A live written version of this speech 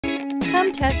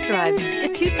Come test drive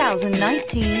the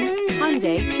 2019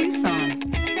 Hyundai Tucson.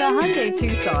 The Hyundai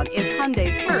Tucson is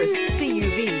Hyundai's first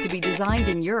CUV to be designed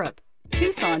in Europe.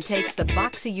 Tucson takes the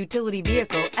boxy utility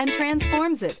vehicle and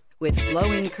transforms it. With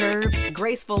flowing curves,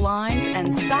 graceful lines,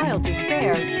 and style to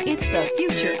spare, it's the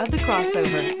future of the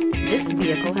crossover. This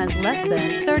vehicle has less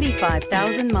than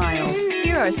 35,000 miles.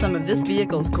 Here are some of this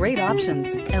vehicle's great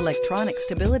options: electronic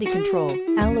stability control,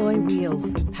 alloy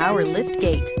wheels, power lift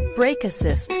gate, brake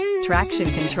assist,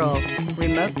 traction control,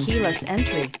 remote keyless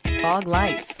entry, fog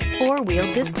lights,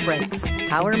 four-wheel disc brakes,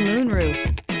 power moonroof,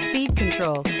 speed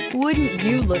control. Wouldn't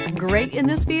you look great in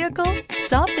this vehicle?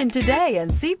 Stop in today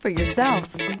and see for yourself.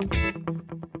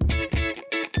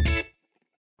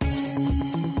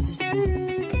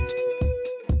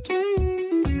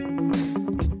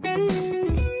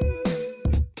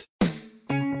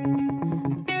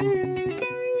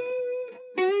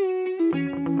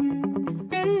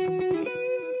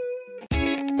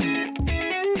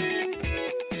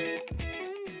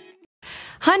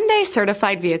 Hyundai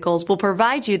certified vehicles will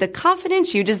provide you the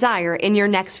confidence you desire in your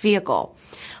next vehicle.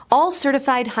 All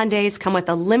certified Hyundais come with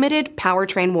a limited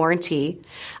powertrain warranty,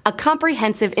 a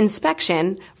comprehensive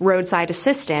inspection, roadside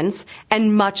assistance,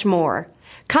 and much more.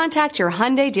 Contact your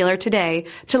Hyundai dealer today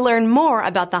to learn more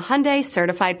about the Hyundai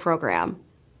certified program.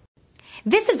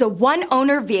 This is a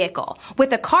one-owner vehicle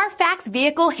with a Carfax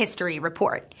Vehicle History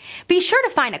Report. Be sure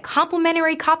to find a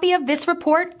complimentary copy of this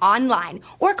report online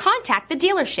or contact the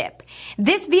dealership.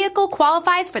 This vehicle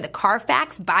qualifies for the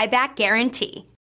Carfax Buyback Guarantee.